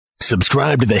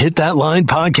Subscribe to the Hit That Line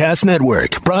Podcast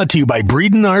Network, brought to you by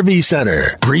Breeden RV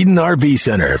Center. Breeden RV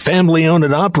Center, family owned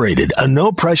and operated, a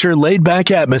no-pressure,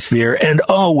 laid-back atmosphere, and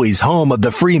always home of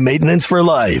the free maintenance for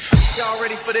life. Y'all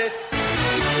ready for this?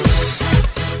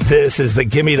 This is the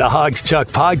Gimme the Hogs Chuck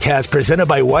podcast presented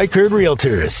by Weichert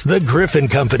Realtors, the Griffin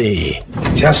Company.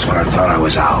 Just when I thought I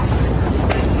was out,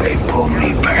 they pulled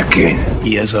me back in.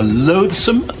 He is a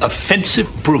loathsome, offensive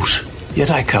brute, yet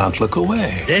I can't look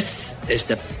away. This is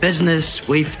the business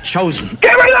we've chosen.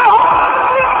 Give me the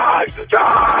Hogs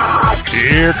Chuck!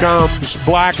 Here comes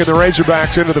Black and the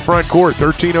Razorbacks into the front court.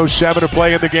 13:07 to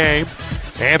play in the game.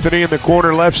 Anthony in the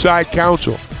corner left side,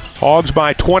 Council. Hogs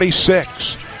by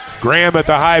 26. Graham at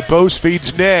the high post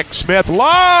feeds Nick. Smith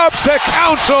lobs to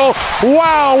Council.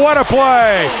 Wow, what a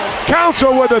play.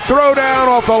 Council with a throwdown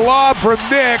off the lob from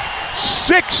Nick.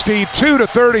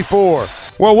 62-34.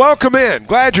 Well, welcome in.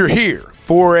 Glad you're here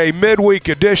for a midweek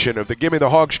edition of the Gimme the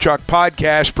Hogs Chuck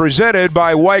podcast presented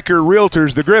by Weichert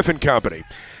Realtors, the Griffin Company.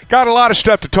 Got a lot of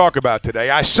stuff to talk about today.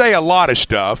 I say a lot of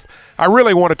stuff. I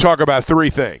really want to talk about three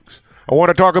things. I want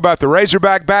to talk about the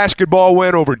Razorback basketball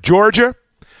win over Georgia,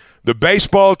 the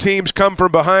baseball team's come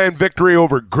from behind victory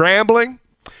over Grambling,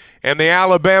 and the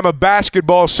Alabama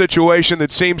basketball situation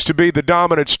that seems to be the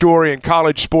dominant story in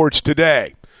college sports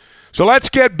today. So let's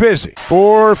get busy.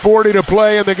 4:40 to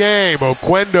play in the game.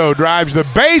 Oquendo drives the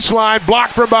baseline,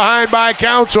 blocked from behind by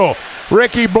Council.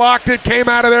 Ricky blocked it, came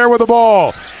out of there with the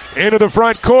ball. Into the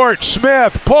front court,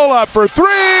 Smith, pull up for three,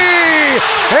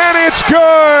 and it's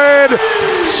good.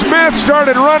 Smith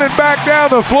started running back down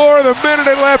the floor the minute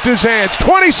it left his hands.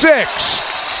 26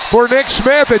 for Nick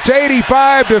Smith. It's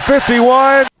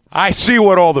 85-51. I see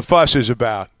what all the fuss is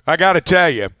about. I got to tell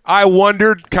you, I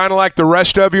wondered, kind of like the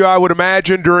rest of you, I would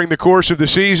imagine, during the course of the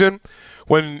season,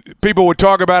 when people would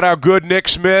talk about how good Nick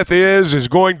Smith is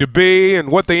going to be,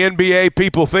 and what the NBA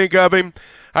people think of him.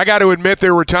 I got to admit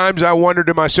there were times I wondered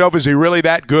to myself, is he really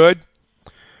that good?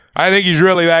 I think he's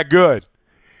really that good.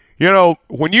 You know,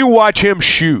 when you watch him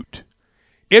shoot,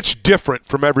 it's different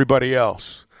from everybody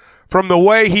else. From the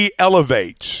way he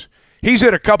elevates. He's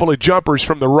hit a couple of jumpers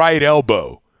from the right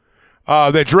elbow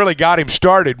that's really got him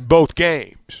started in both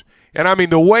games. And, I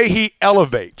mean, the way he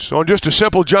elevates on just a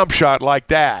simple jump shot like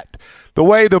that, the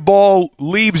way the ball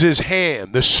leaves his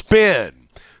hand, the spin,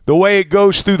 the way it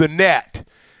goes through the net,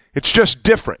 it's just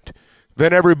different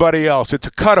than everybody else. It's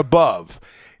a cut above.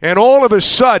 And all of a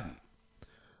sudden,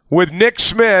 with Nick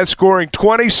Smith scoring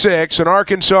 26 and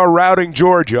Arkansas routing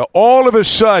Georgia, all of a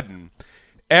sudden,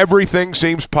 everything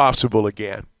seems possible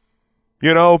again.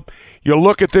 You know, you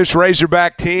look at this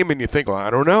Razorback team and you think, well, I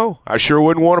don't know. I sure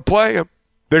wouldn't want to play them.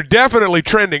 They're definitely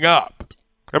trending up.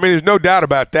 I mean, there's no doubt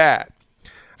about that.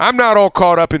 I'm not all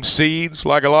caught up in seeds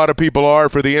like a lot of people are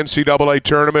for the NCAA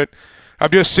tournament. I've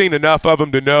just seen enough of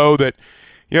them to know that,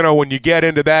 you know, when you get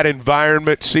into that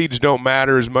environment, seeds don't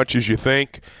matter as much as you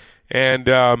think. And,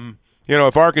 you know,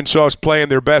 if Arkansas is playing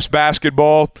their best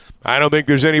basketball, I don't think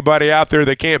there's anybody out there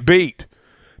they can't beat.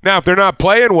 Now, if they're not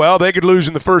playing well, they could lose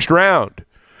in the first round.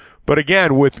 But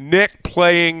again, with Nick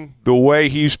playing the way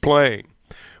he's playing,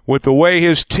 with the way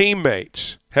his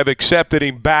teammates have accepted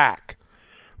him back,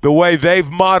 the way they've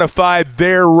modified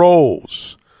their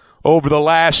roles over the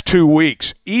last 2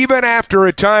 weeks, even after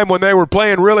a time when they were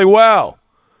playing really well.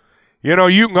 You know,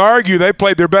 you can argue they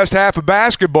played their best half of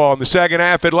basketball in the second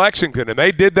half at Lexington, and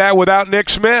they did that without Nick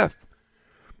Smith.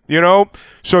 You know,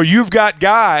 so you've got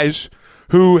guys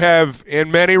who have,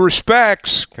 in many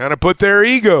respects, kind of put their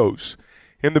egos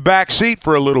in the back seat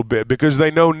for a little bit because they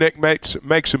know Nick makes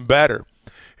them better,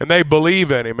 and they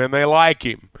believe in him, and they like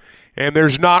him, and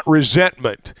there's not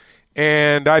resentment.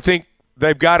 And I think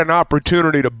they've got an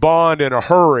opportunity to bond in a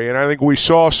hurry, and I think we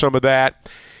saw some of that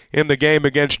in the game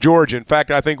against Georgia. In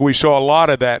fact, I think we saw a lot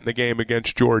of that in the game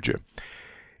against Georgia.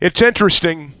 It's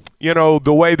interesting, you know,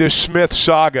 the way this Smith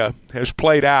saga has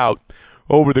played out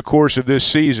over the course of this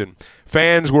season.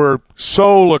 Fans were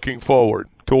so looking forward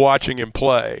to watching him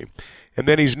play, and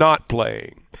then he's not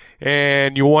playing.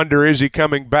 And you wonder, is he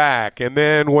coming back? And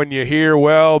then when you hear,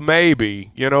 well,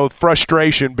 maybe, you know,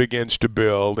 frustration begins to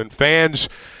build, and fans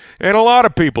 – and a lot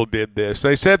of people did this.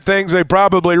 They said things they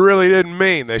probably really didn't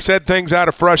mean. They said things out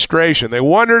of frustration. They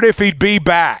wondered if he'd be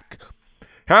back.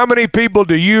 How many people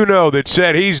do you know that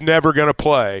said he's never going to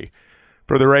play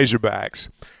for the Razorbacks?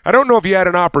 I don't know if you had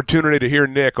an opportunity to hear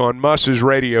Nick on Muss's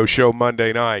radio show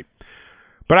Monday night,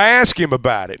 But I asked him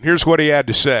about it. Here's what he had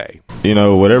to say. You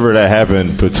know, whatever that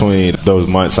happened between those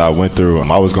months I went through,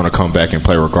 I was going to come back and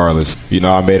play regardless. You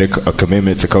know, I made a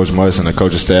commitment to Coach Muss and the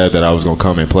coaching staff that I was going to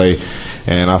come and play.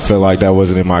 And I felt like that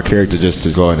wasn't in my character just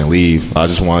to go ahead and leave. I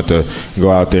just wanted to go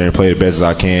out there and play the best as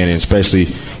I can. And especially,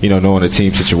 you know, knowing the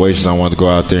team situations, I wanted to go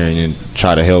out there and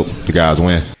try to help the guys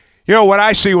win. You know, what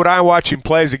I watch him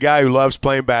play is a guy who loves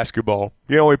playing basketball.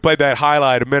 You know, we played that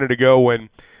highlight a minute ago when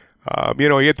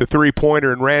he hit the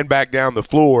three-pointer and ran back down the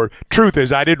floor. Truth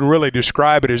is, I didn't really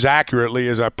describe it as accurately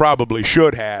as I probably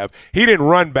should have. He didn't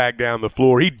run back down the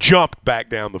floor. He jumped back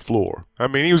down the floor. I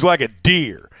mean, he was like a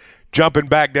deer jumping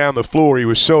back down the floor. He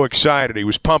was so excited. He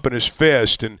was pumping his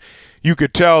fist, and you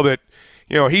could tell that,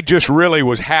 you know, he just really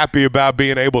was happy about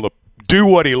being able to do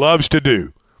what he loves to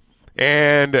do.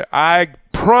 And I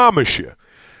promise you,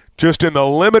 just in the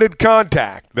limited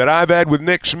contact that I've had with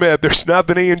Nick Smith, there's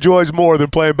nothing he enjoys more than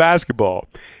playing basketball.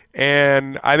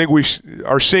 And I think we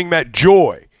are seeing that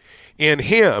joy in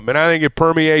him, and I think it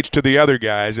permeates to the other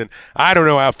guys. And I don't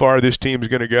know how far this team's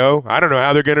going to go. I don't know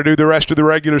how they're going to do the rest of the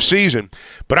regular season.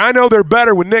 But I know they're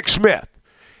better with Nick Smith.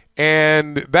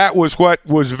 And that was what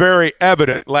was very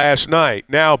evident last night.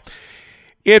 Now,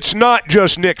 it's not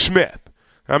just Nick Smith.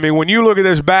 I mean, when you look at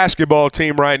this basketball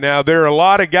team right now, there are a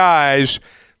lot of guys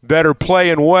that are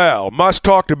playing well. Muss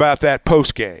talked about that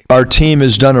post-game. Our team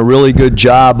has done a really good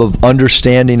job of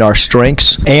understanding our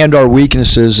strengths and our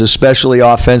weaknesses, especially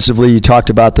offensively. You talked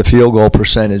about the field goal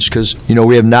percentage because, you know,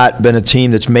 we have not been a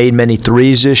team that's made many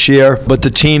threes this year, but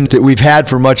the team that we've had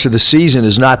for much of the season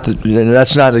is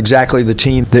that's not exactly the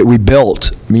team that we built.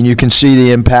 I mean, you can see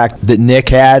the impact that Nick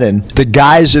had, and the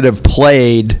guys that have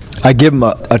played, I give them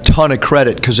a ton of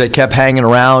credit because they kept hanging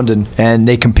around and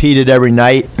they competed every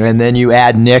night, and then you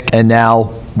add Nick, and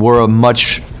now we're a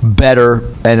much better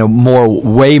and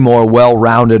way more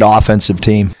well-rounded offensive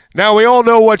team. Now, we all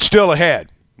know what's still ahead.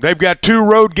 They've got 2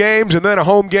 road games and then a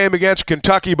home game against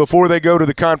Kentucky before they go to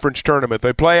the conference tournament.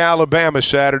 They play Alabama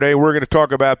Saturday. We're going to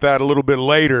talk about that a little bit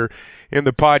later in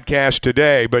the podcast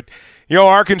today. But, you know,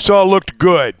 Arkansas looked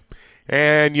good,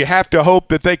 and you have to hope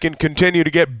that they can continue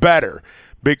to get better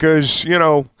because, you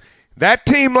know, that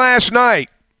team last night,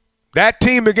 that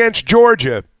team against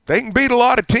Georgia, they can beat a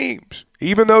lot of teams,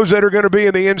 even those that are going to be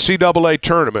in the NCAA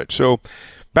tournament. So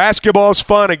basketball's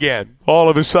fun again all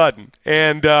of a sudden,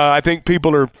 and I think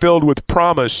people are filled with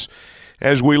promise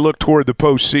as we look toward the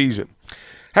postseason.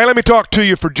 Hey, let me talk to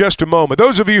you for just a moment.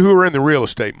 Those of you who are in the real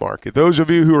estate market, those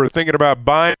of you who are thinking about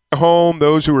buying a home,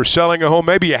 those who are selling a home,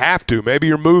 maybe you have to. Maybe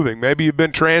you're moving. Maybe you've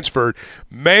been transferred.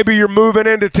 Maybe you're moving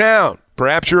into town.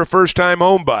 Perhaps you're a first-time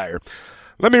home buyer.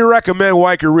 Let me recommend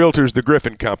Weichert Realtors, the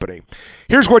Griffin Company.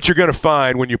 Here's what you're going to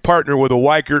find when you partner with a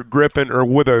Weichert, Griffin, or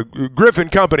with a Griffin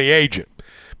Company agent.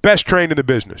 Best trained in the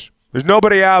business. There's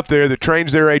nobody out there that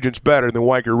trains their agents better than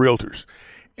Weichert Realtors.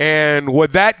 And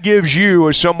what that gives you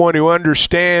is someone who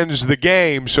understands the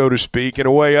game, so to speak, in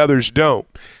a way others don't.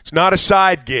 It's not a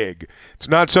side gig. It's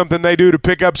not something they do to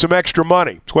pick up some extra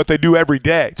money. It's what they do every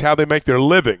day. It's how they make their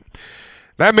living.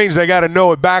 That means they got to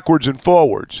know it backwards and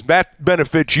forwards. That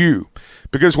benefits you.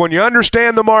 Because when you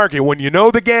understand the market, when you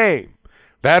know the game,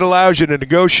 that allows you to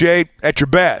negotiate at your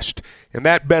best. And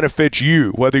that benefits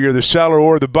you, whether you're the seller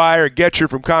or the buyer. It gets you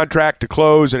from contract to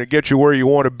close, and it gets you where you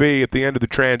want to be at the end of the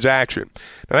transaction.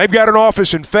 Now, they've got an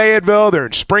office in Fayetteville. They're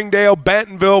in Springdale,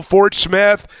 Bentonville, Fort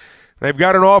Smith. They've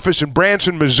got an office in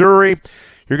Branson, Missouri.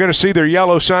 You're going to see their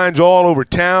yellow signs all over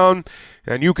town,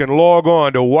 and you can log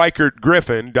on to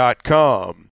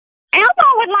WeichertGriffin.com. Elmo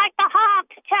would like the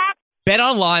Hawks, Chuck.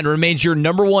 BetOnline remains your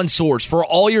number one source for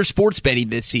all your sports betting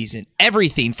this season.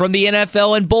 Everything from the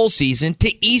NFL and bowl season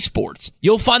to esports.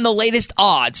 You'll find the latest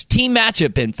odds, team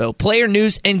matchup info, player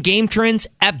news, and game trends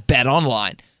at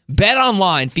BetOnline.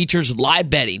 BetOnline features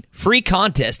live betting, free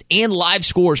contests, and live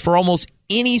scores for almost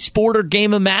any sport or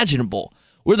game imaginable.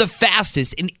 We're the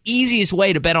fastest and easiest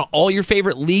way to bet on all your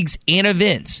favorite leagues and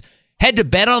events. Head to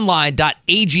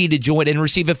betonline.ag to join and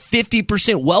receive a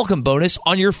 50% welcome bonus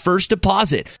on your first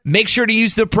deposit. Make sure to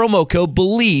use the promo code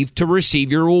BELIEVE to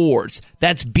receive your rewards.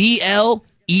 That's BLEAV.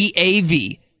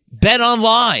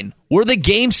 BetOnline, where the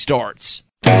game starts.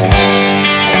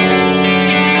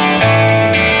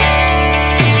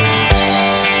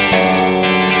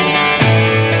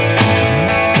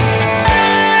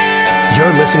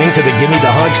 You're listening to the Gimme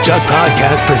the Hogs Chuck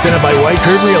podcast presented by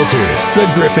Weichert Realtors, the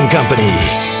Griffin Company.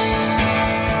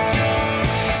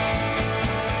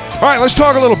 All right, let's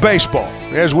talk a little baseball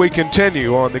as we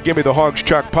continue on the Gimme the Hogs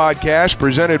Chuck podcast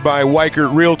presented by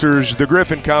Weichert Realtors, the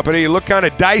Griffin Company. It looked kind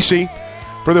of dicey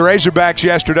for the Razorbacks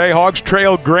yesterday. Hogs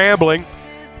trailed Grambling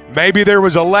Maybe there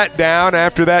was a letdown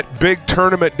after that big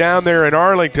tournament down there in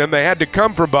Arlington. They had to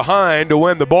come from behind to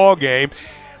win the ball game.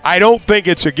 I don't think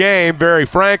it's a game, very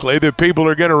frankly, that people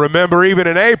are going to remember even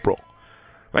in April.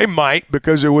 They might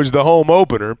because it was the home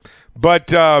opener. But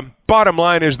bottom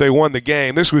line is they won the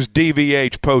game. This was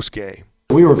DVH postgame.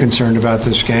 We were concerned about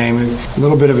this game. A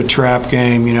little bit of a trap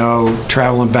game,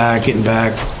 traveling back, getting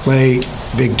back late,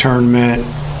 big tournament,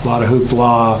 a lot of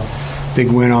hoopla,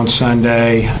 big win on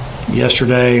Sunday.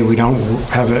 Yesterday, we don't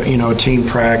have a team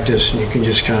practice, and you can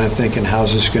just kind of thinking,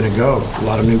 how's this going to go? A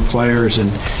lot of new players,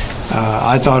 and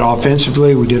I thought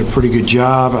offensively we did a pretty good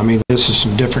job. I mean, this is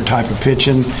some different type of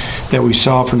pitching that we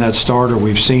saw from that starter.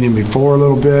 We've seen him before a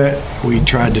little bit. We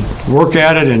tried to work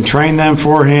at it and train them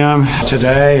for him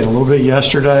today and a little bit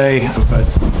yesterday, but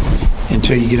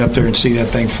until you get up there and see that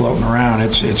thing floating around,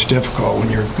 it's difficult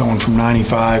when you're going from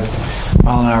 95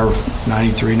 mile an hour,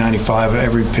 93, 95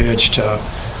 every pitch to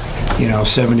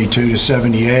 72 to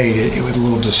 78 with a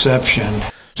little deception.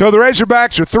 So the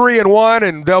Razorbacks are 3-1,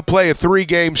 and they'll play a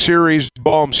 3-game series at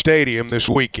Baum Stadium this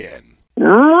weekend. Give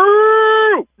me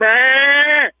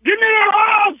the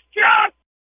Hogs, Chuck!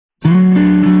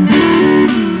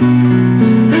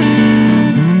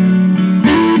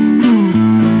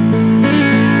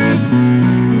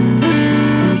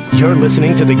 You're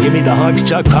listening to the Gimme the Hogs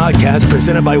Chuck podcast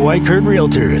presented by White Curd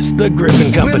Realtors, the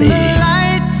Griffin Company.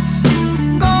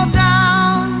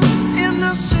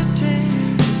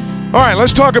 All right,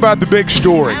 let's talk about the big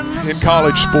story in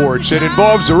college sports. It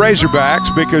involves the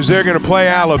Razorbacks because they're going to play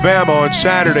Alabama on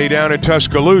Saturday down in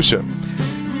Tuscaloosa.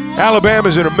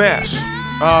 Alabama's in a mess,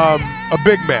 a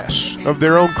big mess of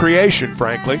their own creation,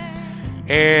 frankly.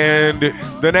 And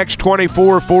the next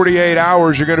 24, 48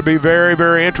 hours are going to be very,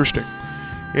 very interesting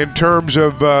in terms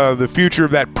of the future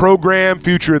of that program,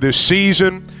 future of this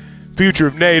season, future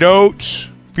of Nate Oates,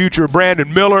 future of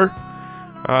Brandon Miller.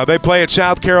 They play at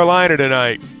South Carolina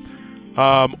tonight.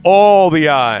 All the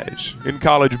eyes in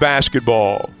college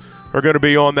basketball are going to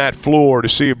be on that floor to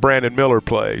see if Brandon Miller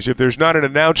plays. If there's not an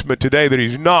announcement today that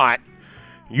he's not,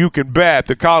 you can bet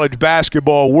the college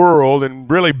basketball world and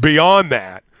really beyond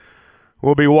that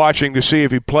will be watching to see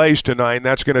if he plays tonight. And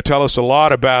that's going to tell us a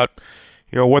lot about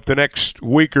what the next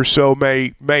week or so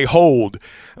may hold.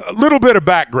 A little bit of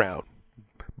background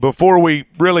before we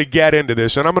really get into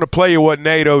this, and I'm going to play you what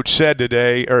Nate Oates said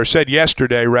yesterday,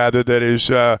 that is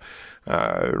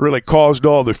really caused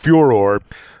all the furor.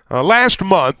 Last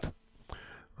month,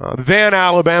 then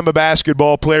Alabama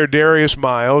basketball player Darius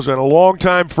Miles and a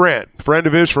longtime friend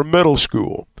of his from middle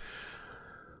school,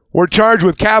 were charged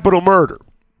with capital murder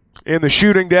in the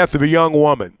shooting death of a young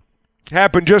woman.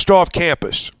 Happened just off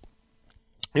campus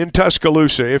in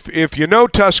Tuscaloosa. If you know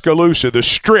Tuscaloosa, the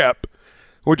Strip,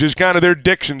 which is kind of their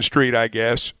Dixon Street, I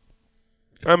guess.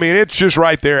 I mean, it's just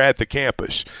right there at the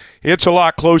campus. It's a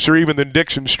lot closer even than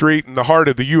Dixon Street and the heart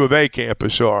of the U of A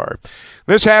campus are.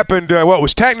 This happened,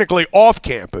 was technically off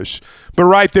campus, but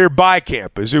right there by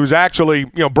campus. It was actually,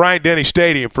 Bryant-Denny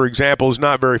Stadium, for example, is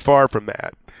not very far from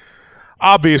that.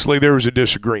 Obviously, there was a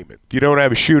disagreement. You don't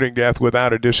have a shooting death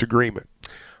without a disagreement.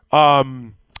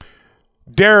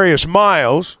 Darius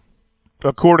Miles,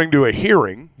 according to a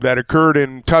hearing that occurred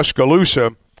in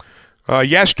Tuscaloosa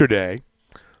yesterday,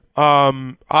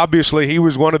 obviously he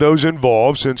was one of those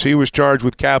involved since he was charged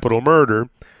with capital murder,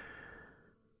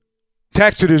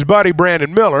 texted his buddy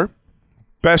Brandon Miller,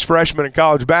 best freshman in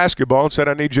college basketball, and said,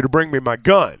 I need you to bring me my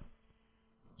gun.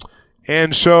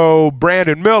 And so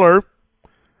Brandon Miller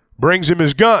brings him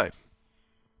his gun,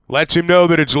 lets him know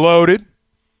that it's loaded,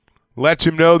 lets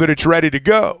him know that it's ready to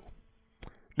go.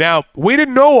 Now, we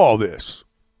didn't know all this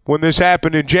when this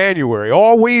happened in January.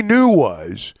 All we knew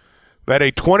was that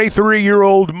a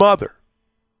 23-year-old mother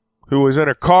who was in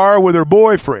a car with her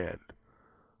boyfriend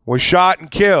was shot and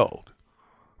killed.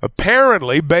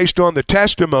 Apparently, based on the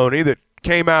testimony that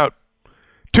came out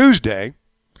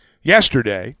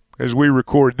yesterday, as we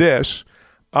record this,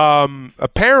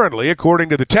 apparently, according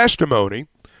to the testimony,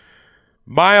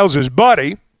 Miles'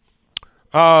 buddy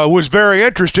was very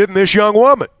interested in this young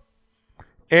woman.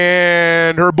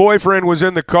 And her boyfriend was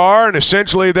in the car, and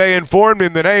essentially they informed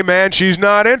him that, hey, man, she's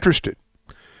not interested.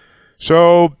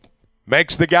 So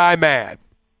makes the guy mad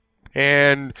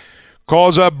and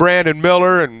calls up Brandon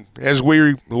Miller, and as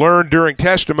we learned during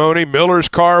testimony, Miller's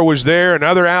car was there.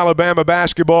 Another Alabama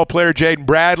basketball player, Jaden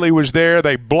Bradley, was there.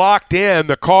 They blocked in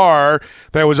the car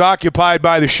that was occupied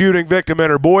by the shooting victim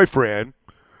and her boyfriend.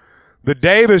 The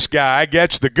Davis guy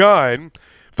gets the gun,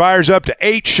 fires up to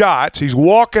 8 shots. He's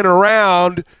walking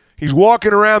around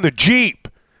the Jeep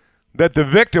that the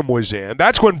victim was in.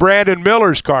 That's when Brandon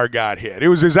Miller's car got hit. It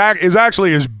was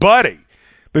actually his buddy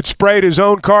that sprayed his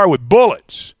own car with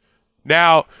bullets.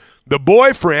 Now, the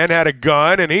boyfriend had a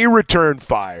gun, and he returned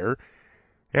fire,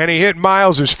 and he hit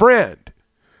Miles' friend.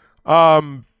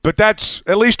 But that's,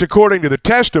 at least according to the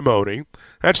testimony,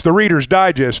 that's the Reader's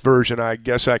Digest version, I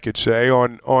guess I could say,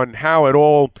 on how it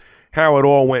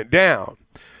all went down.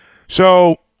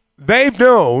 So they've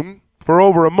known for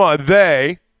over a month,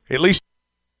 at least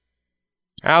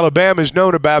Alabama's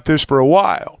known about this for a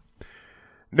while.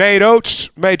 Nate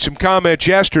Oates made some comments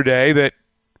yesterday that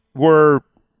were,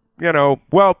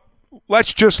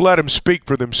 let's just let them speak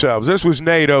for themselves. This was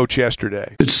Nate Oates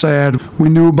yesterday. It's sad. We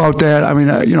knew about that. I mean,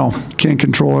 can't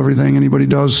control everything anybody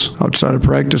does outside of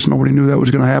practice. Nobody knew that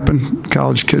was going to happen.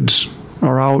 College kids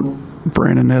are out.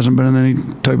 Brandon hasn't been in any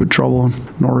type of trouble,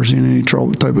 nor is he in any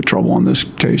type of trouble in this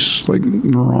case, like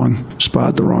in the wrong spot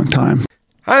at the wrong time.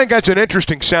 I think that's an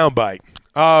interesting soundbite.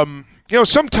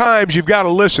 Sometimes you've got to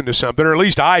listen to something, or at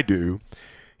least I do.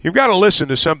 You've got to listen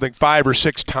to something 5 or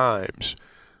 6 times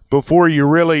before you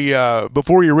really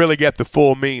get the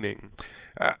full meaning.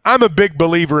 I'm a big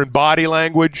believer in body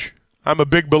language. I'm a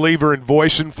big believer in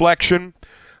voice inflection.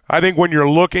 I think when you're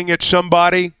looking at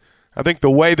somebody, I think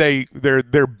the way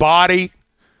their body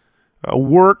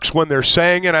works when they're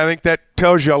saying it, I think that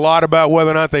tells you a lot about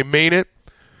whether or not they mean it.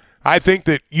 I think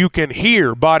that you can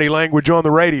hear body language on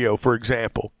the radio, for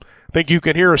example. I think you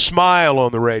can hear a smile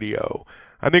on the radio.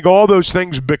 I think all those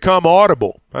things become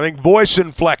audible. I think voice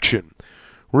inflection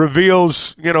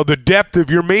reveals, the depth of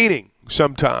your meaning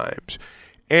sometimes.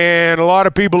 And a lot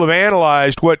of people have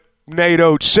analyzed what Nate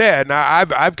Oates said. Now,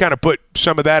 I've kind of put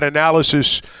some of that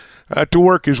analysis to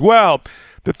work as well.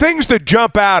 The things that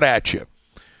jump out at you,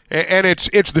 and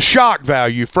it's the shock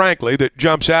value, frankly, that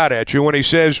jumps out at you when he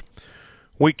says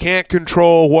we can't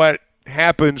control what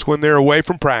happens when they're away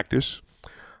from practice.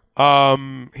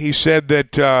 He said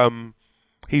that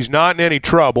he's not in any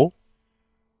trouble.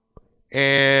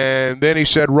 And then he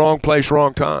said wrong place,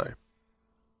 wrong time.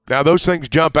 Now, those things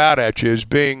jump out at you as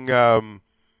being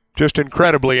just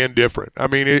incredibly indifferent. I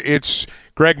mean, it's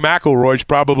Greg McElroy's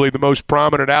probably the most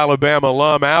prominent Alabama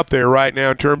alum out there right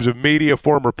now in terms of media,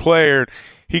 former player.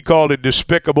 He called it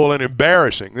despicable and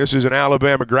embarrassing. This is an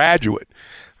Alabama graduate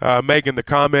making the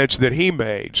comments that he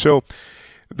made. So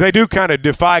they do kind of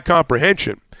defy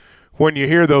comprehension when you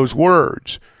hear those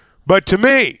words. But to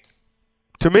me,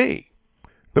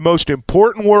 the most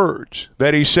important words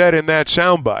that he said in that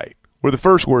soundbite were the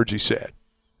first words he said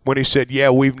when he said, yeah,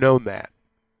 we've known that.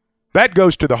 That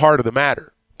goes to the heart of the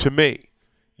matter to me.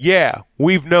 Yeah,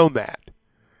 we've known that.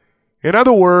 In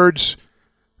other words,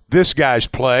 this guy's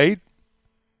played.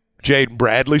 Jaden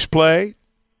Bradley's played.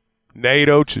 Nate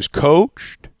Oates has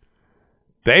coached.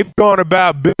 They've gone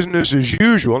about business as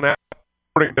usual. Now,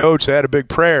 according to Oates, they had a big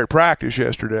prayer at practice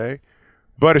yesterday.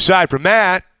 But aside from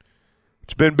that,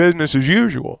 it's been business as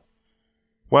usual.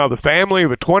 While the family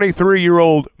of a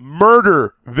 23-year-old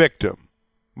murder victim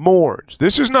mourns.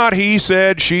 This is not he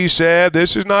said, she said.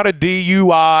 This is not a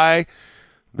DUI.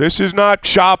 This is not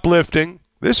shoplifting.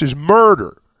 This is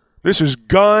murder. This is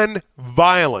gun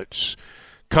violence.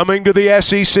 Coming to the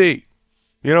SEC.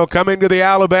 Coming to the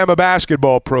Alabama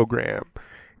basketball program.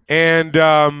 And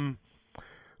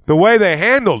the way they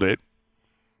handled it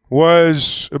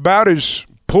was about as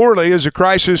poorly as a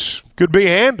crisis could be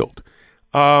handled.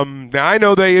 Now, I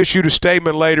know they issued a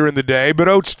statement later in the day, but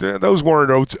those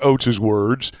weren't Oates'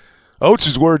 words.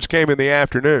 Oates' words came in the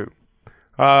afternoon.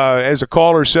 As a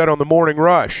caller said on the Morning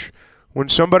Rush, when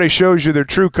somebody shows you their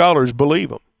true colors, believe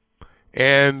them.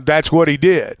 And that's what he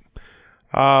did.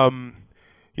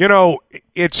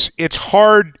 It's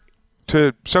hard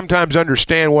to sometimes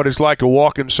understand what it's like to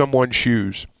walk in someone's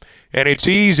shoes. And it's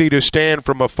easy to stand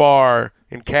from afar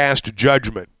and cast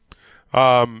judgment.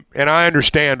 And I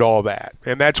understand all that.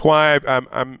 And that's why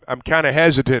I'm kind of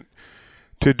hesitant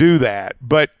to do that.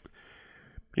 But,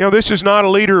 this is not a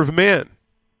leader of men.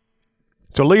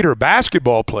 It's a leader of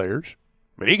basketball players.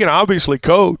 I mean, he can obviously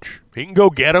coach. He can go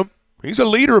get them. He's a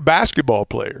leader of basketball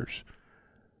players.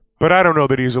 But I don't know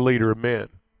that he's a leader of men.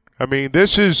 I mean,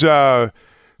 this is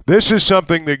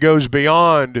something that goes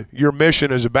beyond your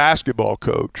mission as a basketball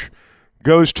coach.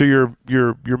 Goes to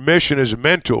your mission as a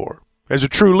mentor, as a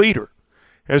true leader,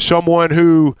 as someone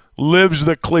who lives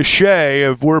the cliche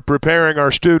of we're preparing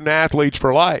our student athletes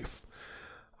for life.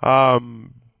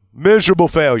 Miserable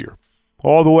failure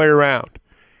all the way around.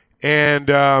 And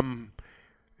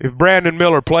if Brandon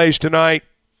Miller plays tonight,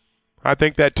 I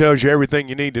think that tells you everything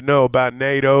you need to know about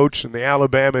Nate Oates and the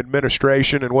Alabama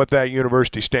administration and what that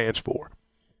university stands for.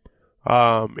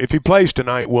 If he plays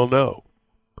tonight, we'll know.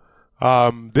 There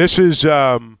are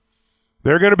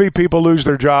going to be people lose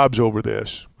their jobs over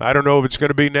this. I don't know if it's going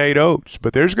to be Nate Oates,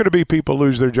 but there's going to be people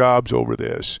lose their jobs over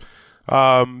this.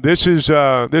 This is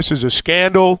a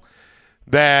scandal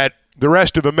that the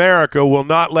rest of America will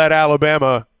not let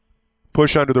Alabama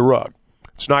push under the rug.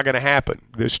 It's not going to happen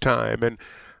this time. And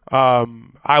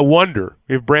I wonder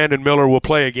if Brandon Miller will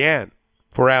play again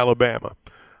for Alabama.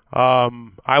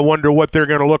 I wonder what they're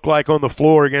going to look like on the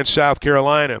floor against South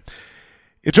Carolina.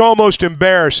 It's almost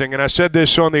embarrassing, and I said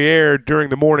this on the air during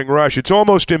the morning rush, it's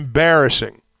almost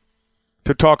embarrassing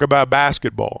to talk about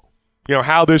basketball,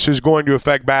 how this is going to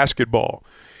affect basketball.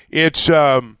 It's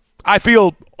I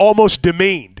feel almost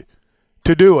demeaned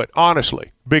to do it,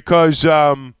 honestly, because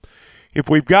if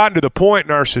we've gotten to the point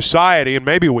in our society, and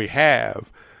maybe we have,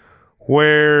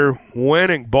 where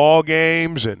winning ball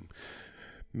games and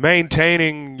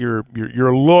maintaining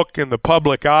your look in the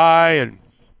public eye and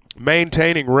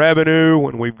maintaining revenue,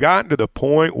 when we've gotten to the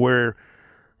point where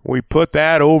we put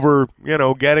that over,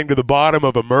 getting to the bottom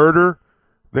of a murder,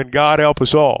 then God help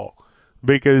us all.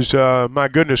 Because, my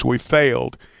goodness, we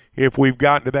failed if we've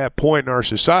gotten to that point in our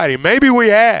society. Maybe we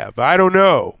have. I don't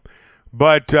know.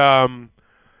 But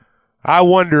I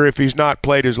wonder if he's not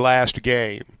played his last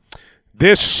game.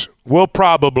 This will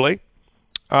probably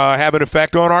have an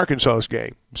effect on Arkansas's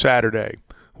game Saturday.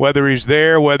 Whether he's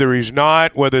there, whether he's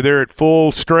not, whether they're at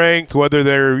full strength, whether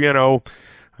they're,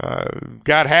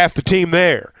 got half the team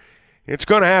there. It's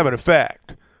going to have an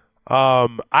effect.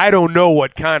 I don't know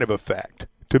what kind of effect,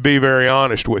 to be very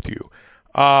honest with you.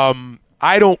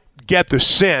 I don't get the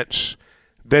sense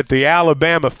that the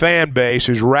Alabama fan base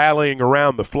is rallying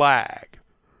around the flag,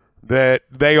 that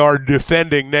they are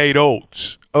defending Nate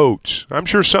Oates. I'm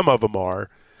sure some of them are.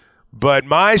 But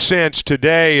my sense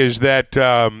today is that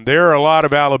there are a lot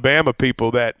of Alabama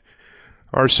people that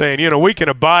are saying, we can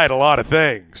abide a lot of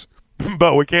things,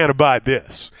 but we can't abide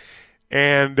this.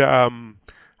 And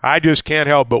I just can't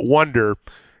help but wonder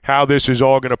how this is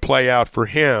all going to play out for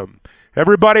him.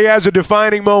 Everybody has a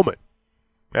defining moment.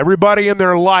 Everybody in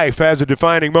their life has a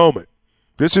defining moment.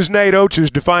 This is Nate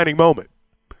Oates' defining moment.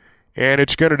 And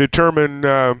it's going to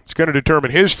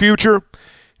determine his future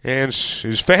and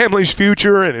his family's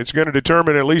future, and it's going to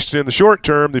determine, at least in the short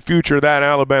term, the future of that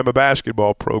Alabama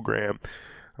basketball program.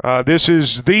 This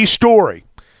is the story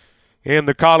in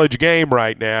the college game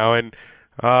right now, and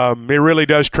it really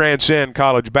does transcend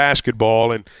college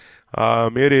basketball, and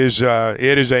it is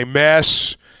a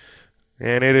mess,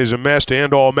 and it is a mess to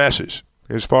end all messes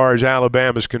as far as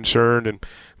Alabama's concerned, and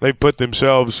they've put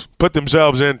themselves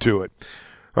into it.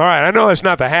 All right, I know that's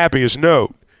not the happiest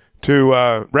note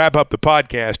to wrap up the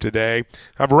podcast today.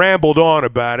 I've rambled on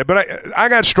about it, but I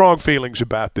got strong feelings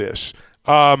about this.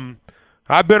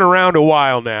 I've been around a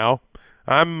while now.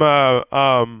 I'm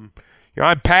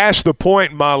past the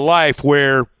point in my life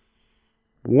where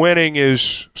winning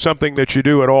is something that you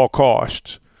do at all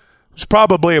costs. It's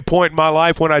probably a point in my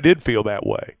life when I did feel that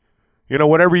way.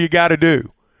 Whatever you got to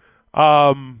do.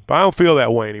 I don't feel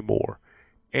that way anymore.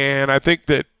 And I think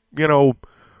that,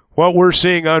 what we're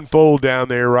seeing unfold down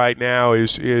there right now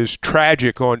is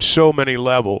tragic on so many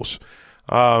levels.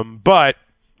 But,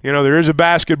 there is a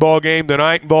basketball game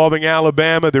tonight involving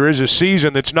Alabama. There is a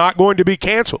season that's not going to be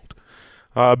canceled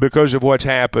because of what's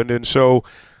happened. And so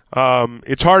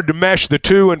it's hard to mesh the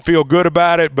two and feel good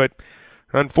about it, but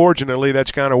unfortunately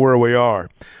that's kind of where we are.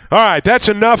 All right, that's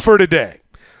enough for today.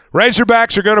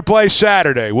 Razorbacks are going to play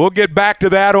Saturday. We'll get back to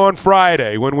that on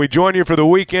Friday. When we join you for the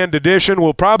weekend edition,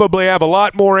 we'll probably have a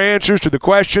lot more answers to the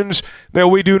questions that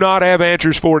we do not have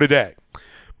answers for today.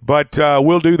 But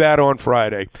we'll do that on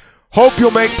Friday. Hope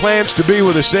you'll make plans to be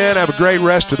with us then. Have a great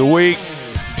rest of the week.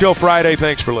 Till Friday,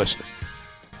 thanks for listening.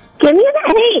 Give me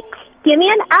an H. Give me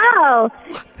an O.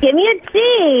 Give me a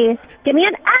G. Give me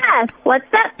an S. What's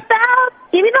that spell?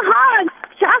 Give me the Hogs,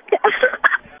 Chuck.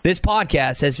 This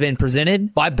podcast has been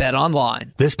presented by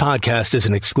BetOnline. This podcast is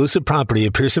an exclusive property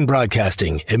of Pearson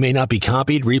Broadcasting. It may not be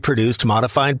copied, reproduced,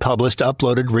 modified, published,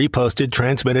 uploaded, reposted,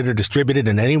 transmitted, or distributed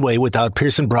in any way without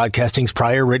Pearson Broadcasting's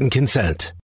prior written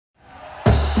consent.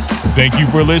 Thank you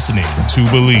for listening to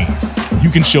Believe. You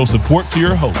can show support to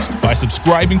your host by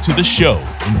subscribing to the show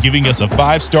and giving us a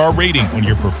 5-star rating on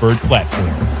your preferred platform.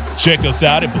 Check us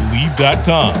out at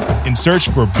Believe.com and search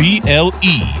for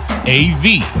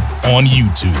BLEAV on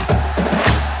YouTube.